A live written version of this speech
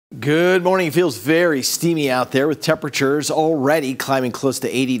Good morning. It feels very steamy out there with temperatures already climbing close to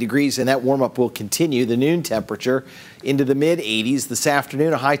 80 degrees, and that warm up will continue. The noon temperature into the mid 80s this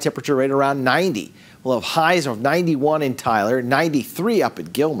afternoon, a high temperature right around 90. We'll have highs of 91 in Tyler, 93 up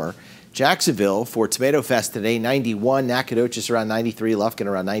at Gilmer. Jacksonville for Tomato Fest today, 91. Nacogdoches around 93. Lufkin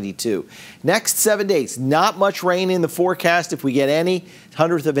around 92. Next 7 days, not much rain in the forecast. If we get any,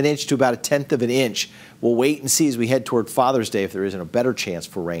 1/100 of an inch to about 1/10 of an inch. We'll wait and see as we head toward Father's Day if there isn't a better chance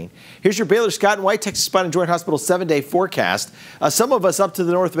for rain. Here's your Baylor Scott and White Texas Spine and Joint Hospital 7-day forecast. Some of us up to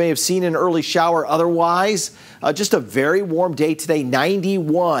the north may have seen an early shower. Otherwise, just a very warm day today.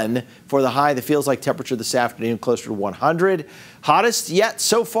 91 for the high. That feels like temperature this afternoon closer to 100. Hottest yet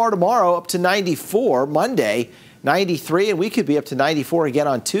so far tomorrow up to 94. Monday 93, and we could be up to 94 again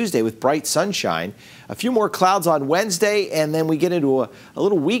on Tuesday with bright sunshine. A few more clouds on Wednesday, and then we get into a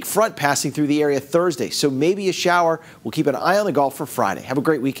little weak front passing through the area Thursday. So maybe a shower. We'll keep an eye on the Gulf for Friday. Have a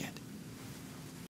great weekend.